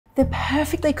The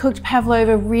perfectly cooked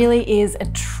pavlova really is a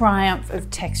triumph of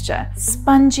texture.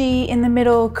 Spongy in the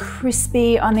middle,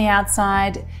 crispy on the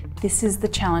outside. This is the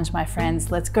challenge, my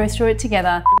friends. Let's go through it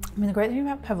together. I mean, the great thing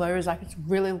about pavlova is like it's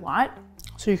really light,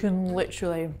 so you can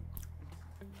literally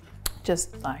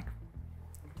just like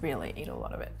really eat a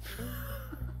lot of it.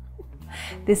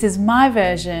 This is my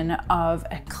version of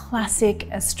a classic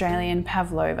Australian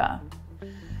pavlova.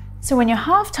 So when you're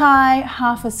half Thai,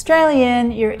 half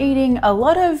Australian, you're eating a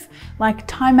lot of like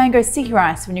Thai mango sticky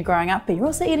rice when you're growing up, but you're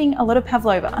also eating a lot of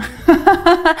pavlova.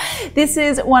 This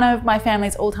is one of my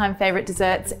family's all-time favorite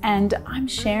desserts, and I'm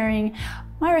sharing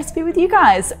my recipe with you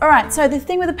guys. All right, so the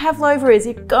thing with the pavlova is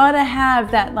you've gotta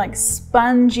have that like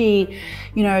spongy,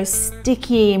 you know,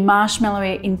 sticky,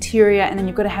 marshmallowy interior, and then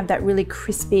you've gotta have that really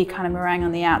crispy kind of meringue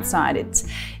on the outside. It's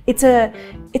a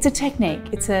technique,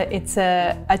 it's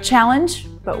a challenge,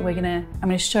 but I'm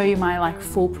gonna show you my like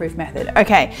foolproof method.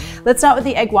 Okay, let's start with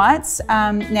the egg whites.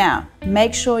 Now,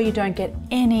 make sure you don't get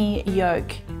any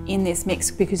yolk in this mix,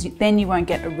 because then you won't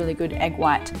get a really good egg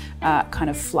white kind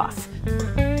of fluff.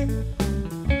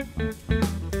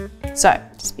 So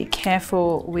just be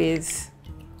careful with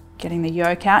getting the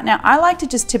yolk out. Now I like to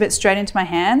just tip it straight into my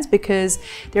hands because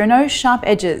there are no sharp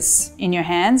edges in your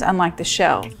hands, unlike the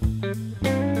shell.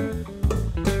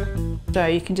 So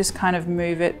you can just kind of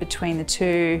move it between the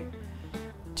two,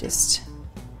 just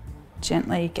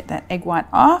gently get that egg white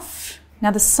off. Now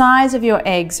the size of your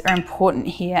eggs are important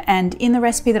here, and in the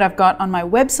recipe that I've got on my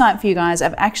website for you guys,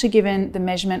 I've actually given the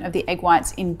measurement of the egg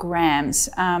whites in grams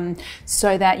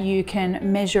so that you can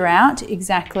measure out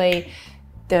exactly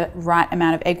the right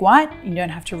amount of egg white. You don't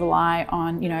have to rely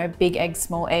on, you know, big eggs,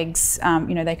 small eggs,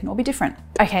 you know, they can all be different.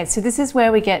 Okay, so this is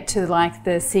where we get to like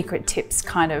the secret tips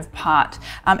kind of part.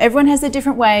 Everyone has a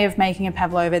different way of making a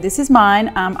pavlova. This is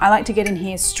mine. I like to get in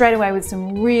here straight away with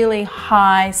some really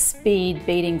high speed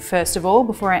beating first of all,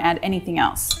 before I add anything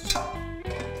else.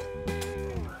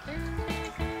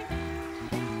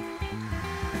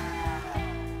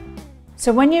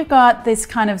 So when you've got this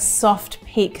kind of soft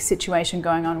peak situation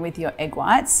going on with your egg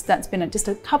whites, that's been just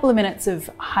a couple of minutes of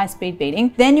high speed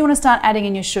beating, then you want to start adding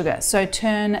in your sugar. So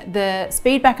turn the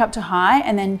speed back up to high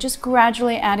and then just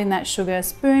gradually add in that sugar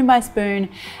spoon by spoon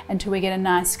until we get a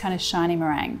nice kind of shiny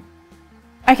meringue.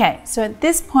 Okay, so at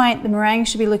this point the meringue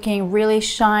should be looking really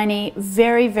shiny,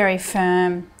 very, very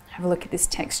firm. Have a look at this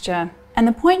texture. And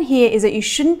the point here is that you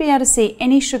shouldn't be able to see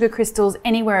any sugar crystals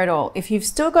anywhere at all. If you've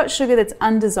still got sugar that's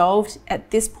undissolved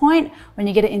at this point, when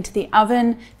you get it into the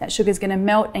oven, that sugar is going to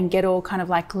melt and get all kind of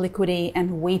like liquidy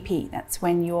and weepy. That's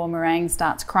when your meringue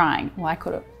starts crying. Well, I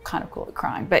could kind of call it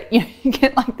crying, but you know, you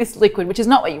get like this liquid, which is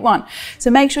not what you want. So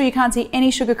make sure you can't see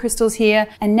any sugar crystals here.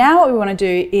 And now what we want to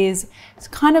do is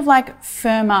kind of like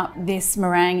firm up this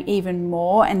meringue even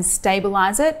more and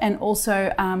stabilize it, and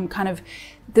also kind of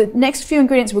the next few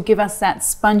ingredients will give us that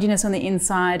sponginess on the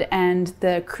inside and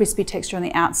the crispy texture on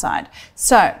the outside.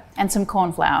 So, and some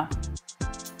corn flour.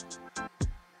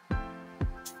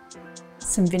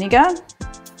 Some vinegar.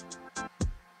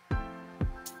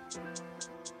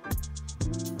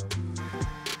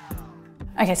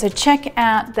 Okay, so check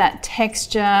out that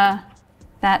texture.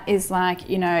 That is like,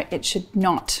 you know, it should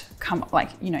not come,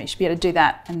 like, you know, you should be able to do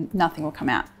that and nothing will come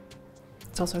out.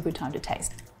 It's also a good time to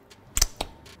taste.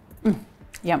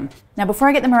 Yum. Now before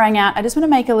I get the meringue out, I just want to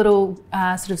make a little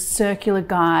sort of circular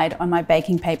guide on my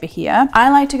baking paper here.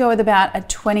 I like to go with about a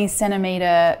 20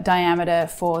 centimeter diameter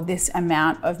for this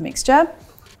amount of mixture.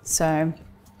 So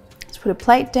let's put a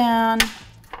plate down,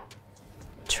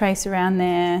 trace around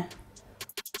there.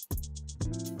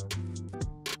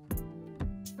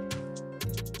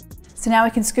 So now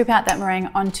we can scoop out that meringue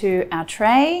onto our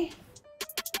tray.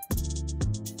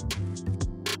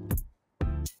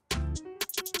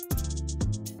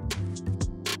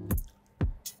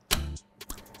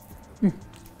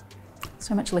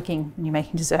 So much licking when you're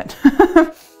making dessert.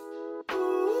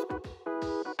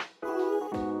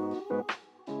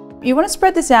 You want to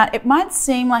spread this out. It might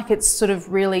seem like it's sort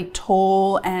of really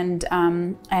tall and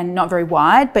not very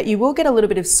wide, but you will get a little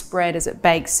bit of spread as it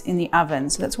bakes in the oven.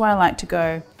 So that's why I like to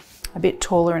go a bit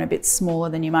taller and a bit smaller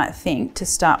than you might think to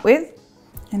start with.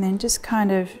 And then just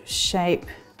kind of shape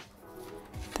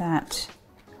that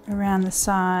around the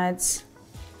sides,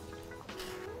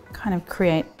 kind of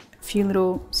create a few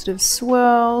little sort of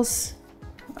swirls,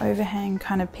 overhang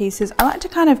kind of pieces. I like to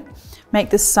kind of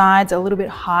make the sides a little bit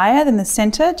higher than the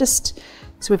center, just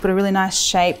so we've got a really nice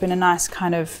shape and a nice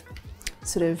kind of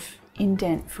sort of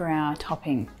indent for our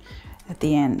topping at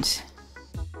the end.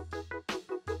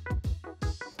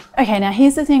 Okay, now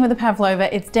here's the thing with the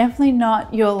pavlova. It's definitely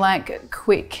not your like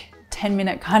quick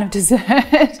 10-minute kind of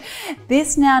dessert.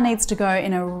 This now needs to go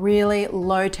in a really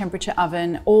low temperature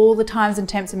oven. All the times and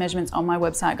temps and measurements on my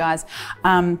website, guys.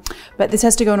 But this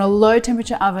has to go in a low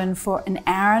temperature oven for an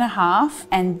hour and a half,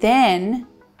 and then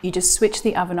you just switch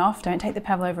the oven off. Don't take the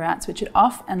pavlova out, switch it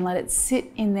off and let it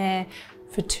sit in there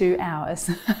for 2 hours.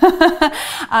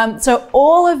 So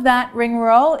all of that ring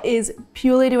roll is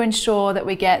purely to ensure that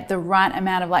we get the right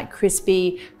amount of like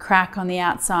crispy crack on the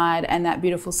outside and that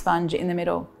beautiful sponge in the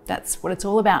middle. That's what it's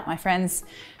all about, my friends.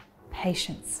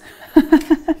 Patience.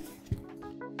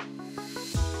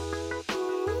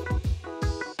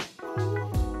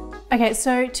 Okay,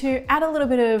 so to add a little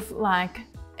bit of like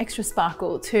extra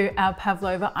sparkle to our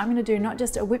pavlova, I'm gonna do not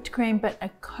just a whipped cream, but a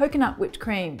coconut whipped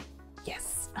cream.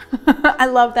 Yes. I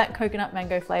love that coconut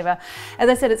mango flavor. As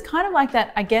I said, it's kind of like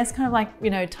that, I guess, kind of like, you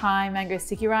know, Thai mango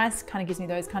sticky rice, kind of gives me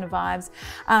those kind of vibes.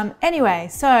 Anyway,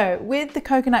 so with the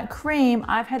coconut cream,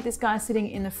 I've had this guy sitting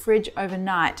in the fridge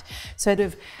overnight. Sort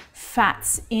of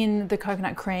fats in the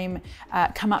coconut cream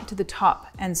come up to the top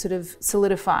and sort of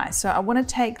solidify. So I want to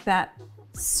take that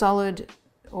solid,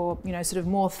 or, you know, sort of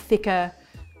more thicker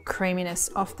creaminess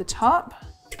off the top.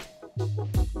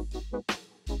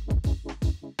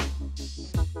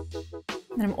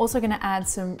 And I'm also going to add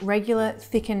some regular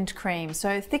thickened cream.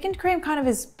 So thickened cream kind of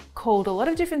is called a lot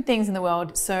of different things in the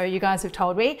world, so you guys have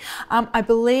told me. I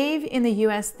believe in the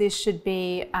US this should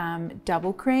be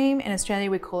double cream. In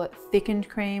Australia we call it thickened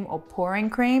cream or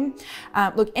pouring cream.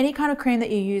 Look, any kind of cream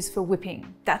that you use for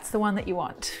whipping, that's the one that you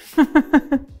want.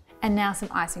 And now some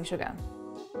icing sugar.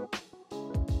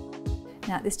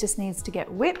 Now this just needs to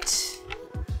get whipped.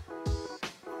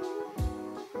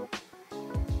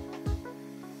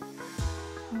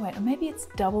 Oh wait, or maybe it's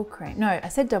double cream. No, I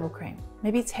said double cream.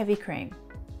 Maybe it's heavy cream.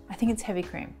 I think it's heavy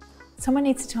cream. Someone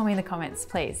needs to tell me in the comments,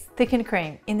 please. Thickened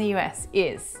cream in the US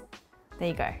is, there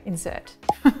you go, insert.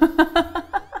 I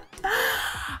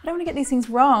don't want to get these things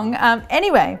wrong.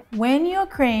 Anyway, when your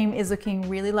cream is looking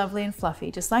really lovely and fluffy,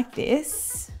 just like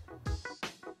this,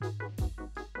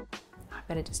 I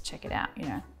better just check it out,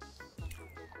 you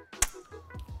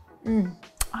know.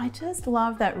 I just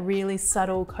love that really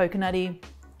subtle coconutty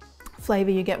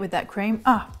flavor you get with that cream.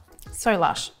 Ah, so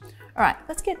lush. All right,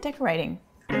 let's get decorating.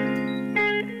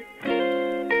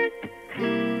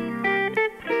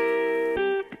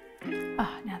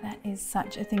 Now that is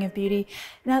such a thing of beauty.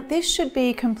 Now this should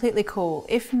be completely cool.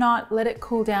 If not, let it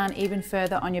cool down even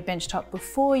further on your bench top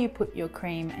before you put your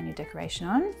cream and your decoration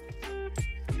on.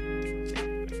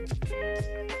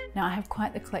 Now I have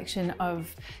quite the collection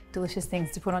of delicious things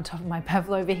to put on top of my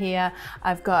pavlova here.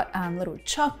 I've got little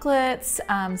chocolates,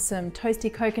 some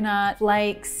toasty coconut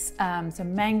flakes,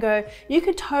 some mango. You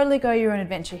could totally go your own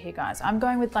adventure here, guys. I'm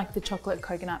going with like the chocolate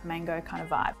coconut mango kind of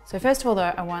vibe. So first of all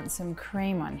though, I want some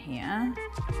cream on here.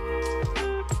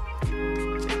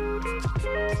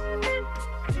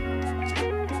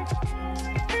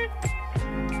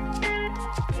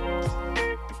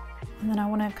 And then I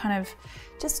want to kind of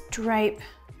just drape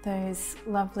those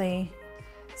lovely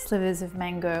slivers of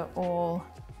mango all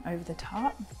over the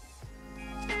top.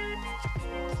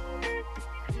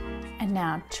 And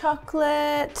now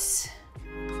chocolate.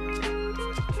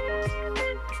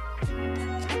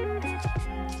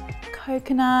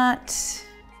 Coconut.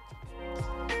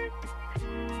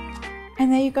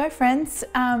 And there you go, friends.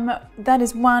 That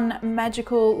is one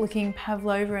magical looking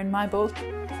pavlova in my book.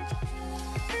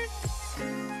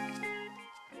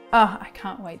 Oh, I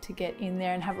can't wait to get in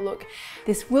there and have a look.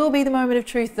 This will be the moment of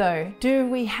truth though. Do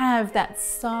we have that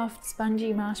soft,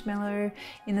 spongy marshmallow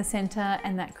in the center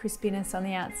and that crispiness on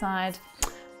the outside?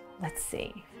 Let's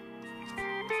see.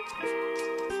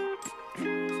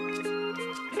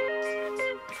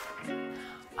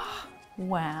 Oh,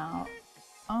 wow.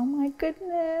 Oh my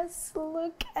goodness,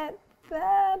 look at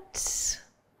that.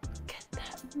 Look at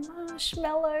that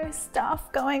marshmallow stuff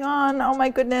going on. Oh my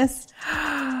goodness.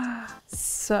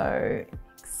 So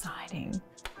exciting.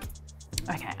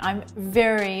 Okay, I'm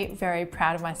very, very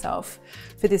proud of myself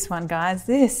for this one, guys.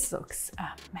 This looks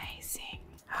amazing.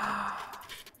 Oh,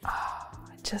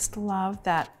 I just love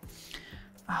that,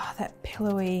 that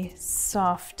pillowy,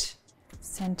 soft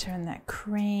center and that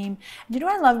cream. And you know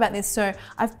what I love about this? So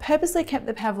I've purposely kept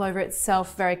the pavlova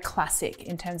itself very classic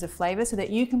in terms of flavor so that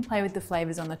you can play with the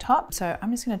flavors on the top. So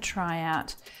I'm just gonna try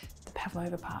out the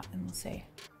pavlova part and we'll see.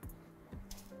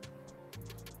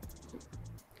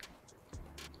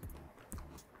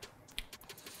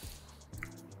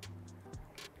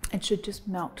 It should just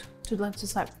melt. So let's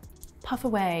just like puff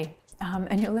away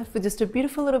and you're left with just a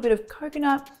beautiful little bit of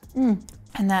coconut and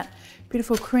that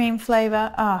beautiful cream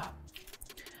flavor.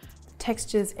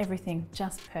 Textures, everything,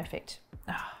 just perfect.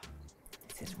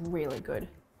 This is really good.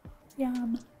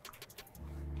 Yum.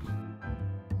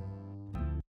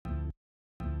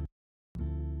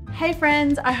 Hey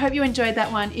friends, I hope you enjoyed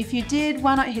that one. If you did,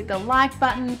 why not hit the like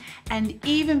button? And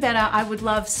even better, I would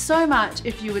love so much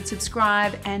if you would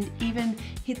subscribe and even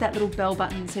hit that little bell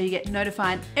button so you get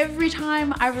notified every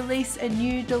time I release a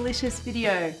new delicious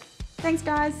video. Thanks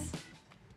guys.